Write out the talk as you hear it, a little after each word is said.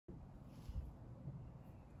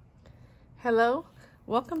Hello,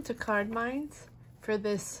 welcome to Card Minds. For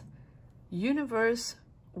this universe,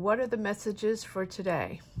 what are the messages for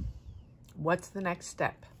today? What's the next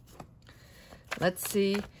step? Let's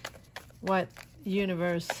see what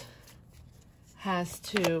universe has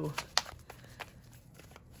to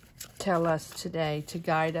tell us today to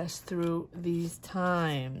guide us through these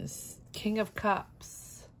times. King of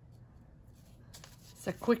Cups. It's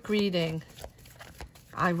a quick reading.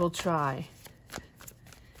 I will try.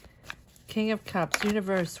 King of Cups,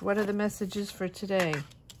 universe, what are the messages for today?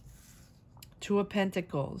 Two of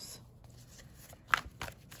Pentacles.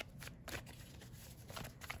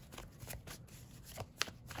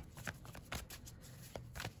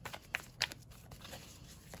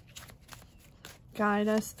 Guide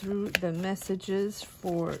us through the messages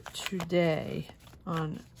for today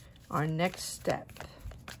on our next step.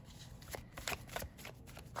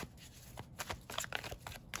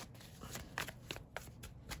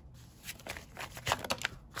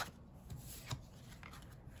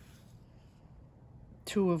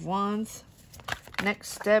 Two of Wands. Next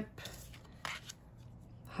step,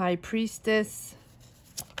 High Priestess.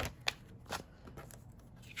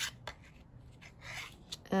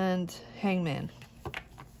 And Hangman.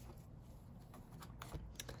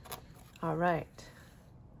 All right.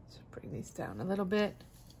 Let's bring these down a little bit.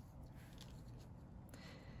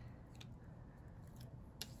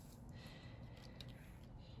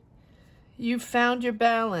 You found your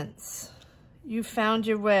balance. You found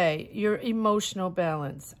your way, your emotional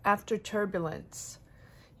balance. After turbulence,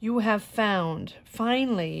 you have found,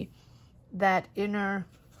 finally, that inner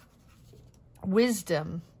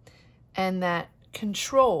wisdom and that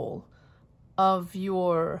control of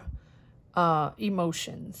your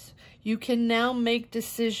emotions. You can now make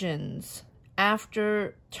decisions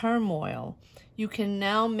after turmoil. You can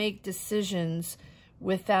now make decisions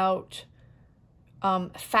without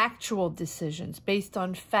factual decisions based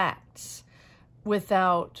on facts,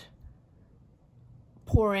 without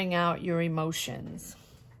pouring out your emotions.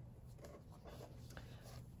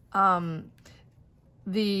 The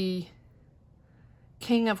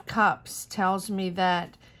King of Cups tells me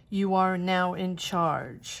that you are now in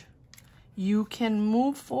charge. You can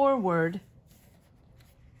move forward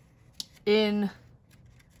in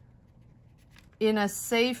a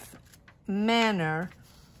safe manner,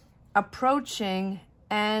 approaching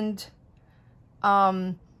and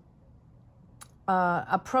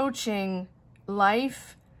approaching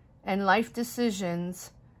life and life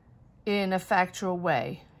decisions in a factual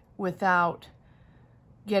way without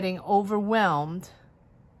getting overwhelmed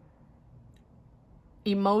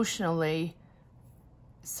emotionally,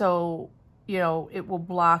 so it will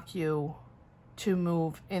block you to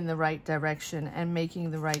move in the right direction and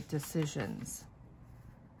making the right decisions.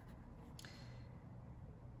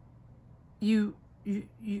 You've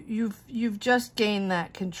just gained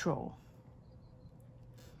that control.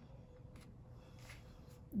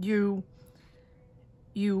 You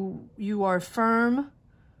are firm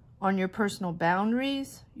on your personal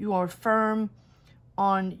boundaries. You are firm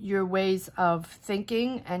on your ways of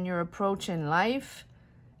thinking and your approach in life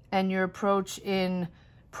and your approach in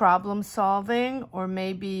problem solving, or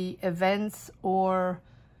maybe events or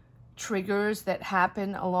triggers that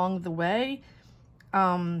happen along the way.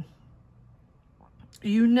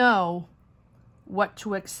 You know what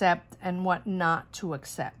to accept and what not to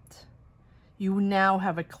accept. You now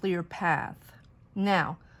have a clear path.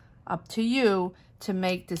 Now, up to you to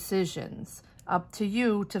make decisions. Up to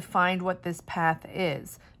you to find what this path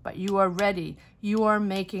is. But you are ready. You are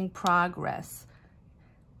making progress.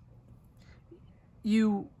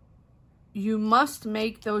 You must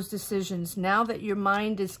make those decisions now that your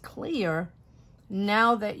mind is clear,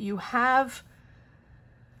 now that you have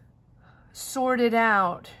sorted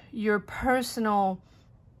out your personal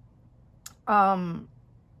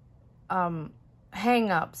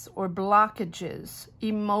hang-ups or blockages,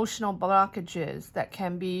 emotional blockages that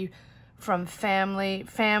can be from family,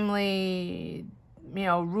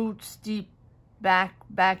 roots deep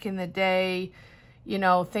back in the day,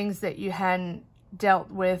 things that you hadn't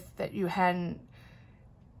dealt with, that you hadn't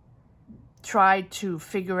tried to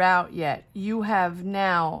figure out yet. You have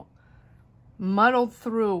now muddled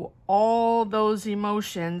through all those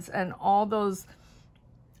emotions and all those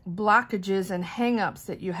blockages and hang-ups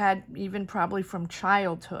that you had even probably from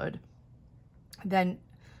childhood. Then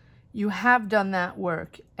you have done that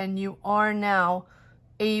work, and you are now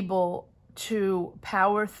able to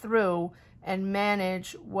power through and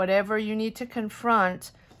manage whatever you need to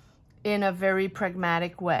confront in a very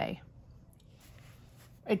pragmatic way.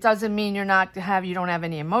 It doesn't mean you don't have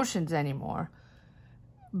any emotions anymore,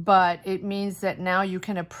 but it means that now you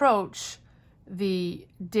can approach the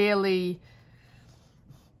daily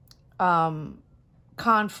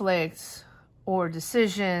conflicts or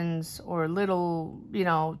decisions or little,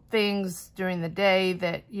 things during the day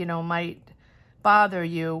that, might bother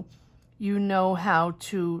you, you know how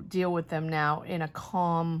to deal with them now in a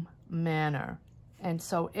calm manner. And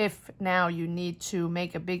so if now you need to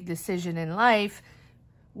make a big decision in life,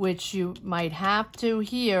 which you might have to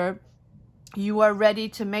here, you are ready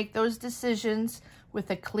to make those decisions with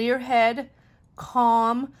a clear head,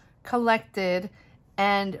 calm, collected,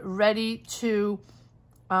 and ready to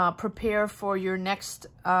prepare for your next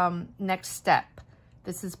step.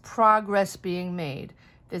 This is progress being made.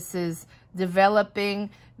 This is developing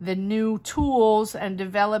the new tools and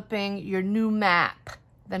developing your new map,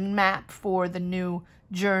 the map for the new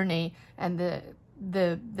journey and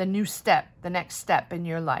the new step, the next step in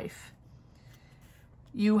your life.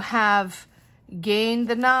 You have gained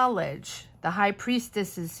the knowledge. The High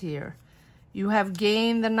Priestess is here. You have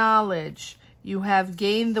gained the knowledge. You have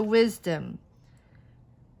gained the wisdom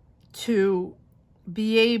to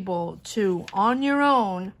be able to, on your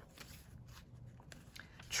own,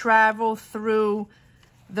 travel through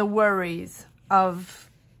the worries of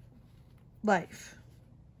life.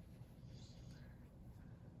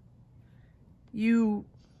 You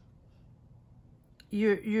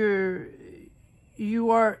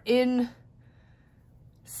are in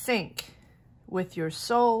sync with your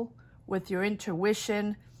soul, with your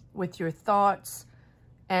intuition, with your thoughts,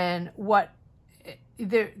 and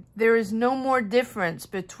there is no more difference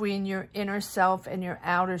between your inner self and your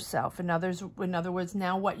outer self. In other words,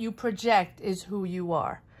 now what you project is who you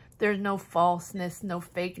are. There's no falseness, no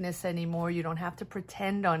fakeness anymore. You don't have to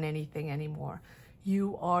pretend on anything anymore.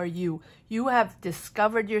 You are you. You have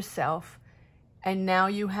discovered yourself, and now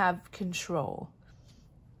you have control.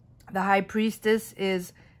 The High Priestess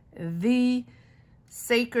is the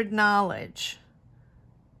sacred knowledge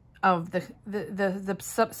of the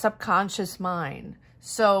subconscious mind.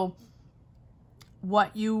 So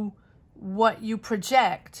what you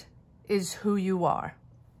project is who you are.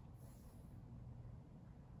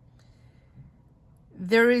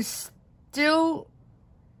 There is still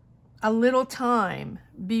a little time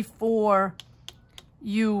before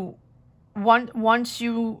you, once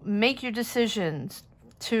you make your decisions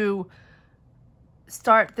to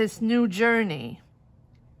start this new journey,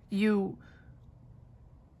 you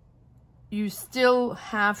still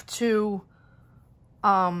have to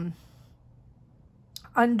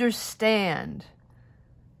understand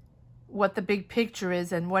what the big picture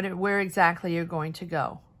is and where exactly you're going to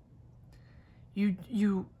go.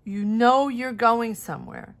 You know you're going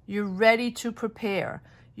somewhere. You're ready to prepare.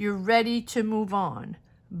 You're ready to move on.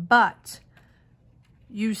 But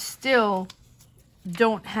you still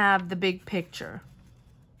don't have the big picture.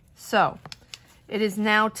 So it is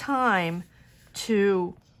now time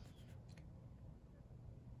to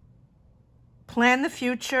plan the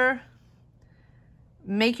future,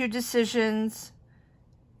 make your decisions,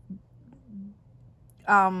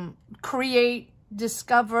 create,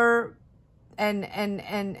 discover,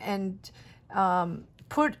 and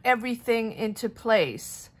put everything into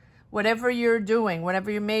place. Whatever you're doing,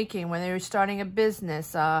 whatever you're making, whether you're starting a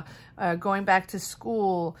business, going back to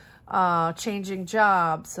school, changing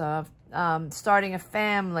jobs, starting a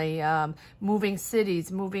family, moving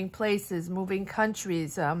cities, moving places, moving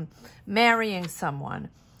countries, marrying someone.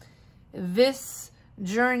 This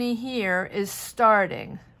journey here is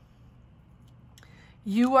starting.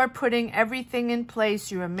 You are putting everything in place.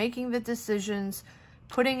 You are making the decisions,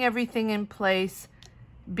 putting everything in place,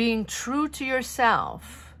 being true to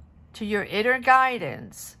yourself, to your inner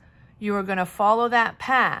guidance. You are going to follow that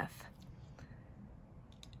path.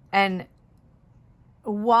 And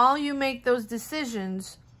while you make those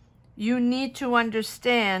decisions, you need to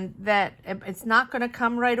understand that it's not going to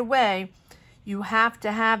come right away. You have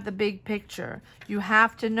to have the big picture. You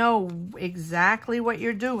have to know exactly what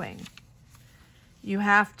you're doing. You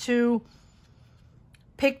have to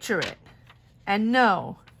picture it and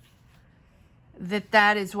know that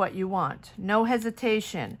that is what you want. No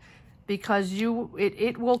hesitation, because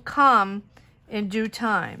it will come in due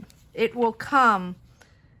time. It will come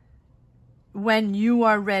when you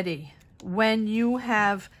are ready, when you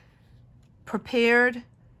have prepared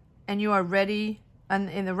and you are ready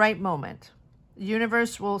in the right moment. The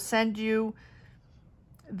universe will send you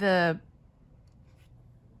the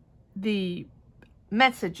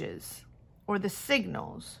messages or the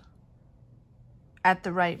signals at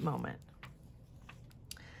the right moment.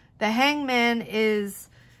 The Hangman is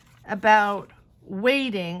about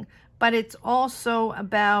waiting, but it's also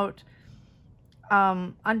about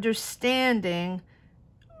understanding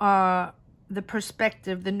the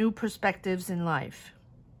perspective, the new perspectives in life.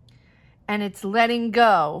 And it's letting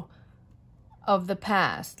go of the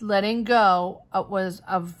past, letting go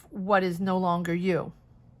of what is no longer you.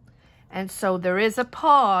 And so there is a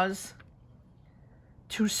pause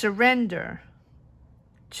to surrender,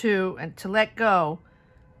 to let go,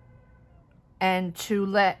 and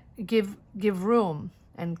to give room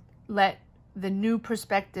and let the new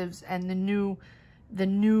perspectives and the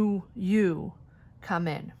new you come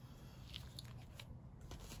in.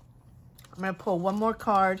 I'm going to pull one more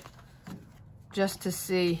card just to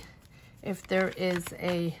see if there is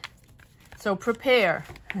a... So prepare.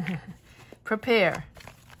 Prepare.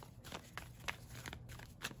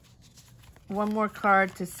 One more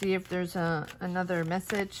card to see if there's another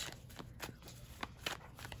message.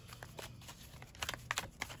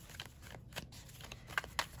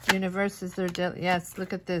 Universe, is there... Yes,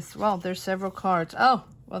 look at this. Well, there's several cards. Oh,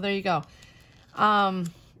 well, there you go.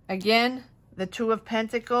 Again, the Two of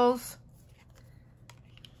Pentacles,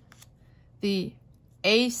 the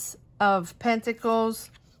Ace of Pentacles,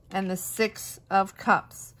 and the Six of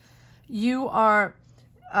Cups. You are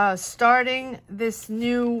starting this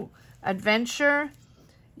new adventure.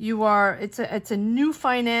 You are, it's a new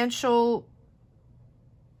financial,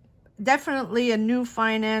 definitely a new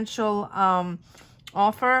financial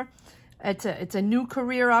offer. It's a new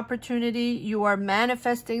career opportunity. You are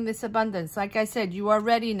manifesting this abundance. Like I said, you are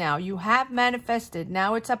ready now. You have manifested.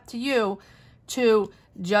 Now it's up to you to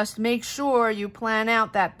just make sure you plan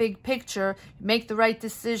out that big picture, make the right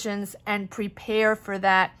decisions, and prepare for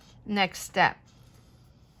that next step.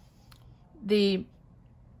 The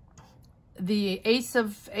Ace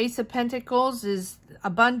of Pentacles is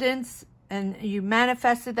abundance, and you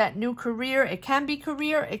manifested that new career. It can be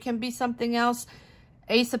career, it can be something else.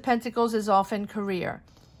 Ace of Pentacles is often career.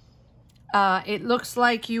 It looks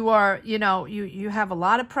like you are, you have a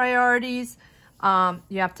lot of priorities.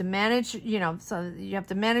 You have to manage, so you have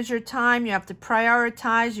to manage your time. You have to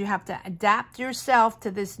prioritize. You have to adapt yourself to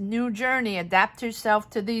this new journey, adapt yourself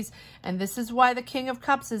to these. And this is why the King of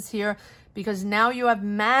Cups is here, because now you have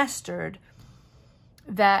mastered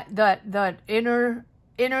that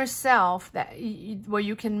inner self, where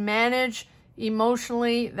you can manage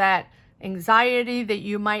emotionally that anxiety that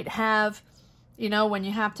you might have, when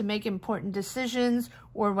you have to make important decisions,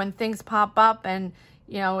 or when things pop up and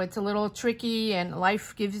it's a little tricky and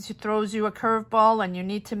life throws you a curveball and you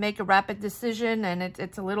need to make a rapid decision, and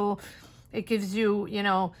it gives you,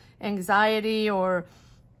 anxiety, or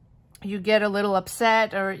you get a little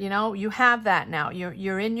upset, or, you have that now.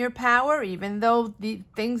 You're in your power, even though the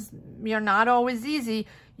things are not always easy.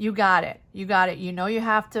 You got it. You got it. You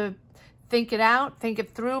have to think it out, think it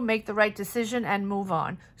through, make the right decision, and move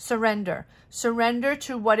on. Surrender. Surrender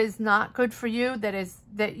to what is not good for you,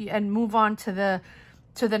 and move on to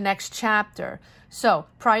the next chapter. So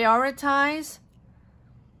prioritize.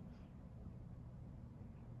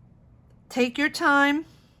 Take your time.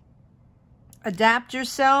 Adapt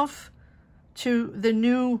yourself to the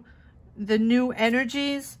new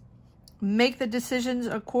energies. Make the decisions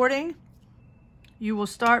according. You will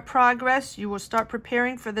start progress. You will start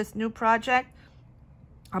preparing for this new project.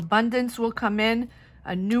 Abundance will come in.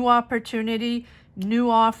 A new opportunity,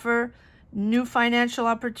 new offer, new financial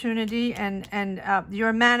opportunity, and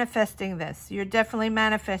you're manifesting this. You're definitely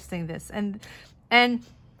manifesting this. And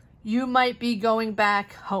you might be going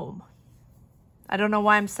back home. I don't know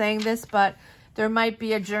why I'm saying this, but there might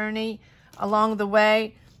be a journey along the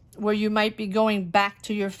way where you might be going back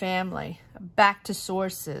to your family, back to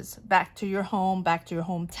sources, back to your home, back to your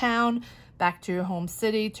hometown, back to your home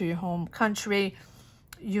city, to your home country.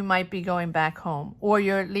 You might be going back home, or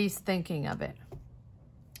you're at least thinking of it.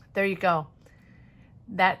 There you go.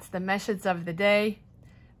 That's the message of the day.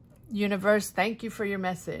 Universe, thank you for your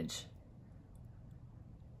message.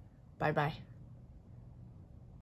 Bye-bye.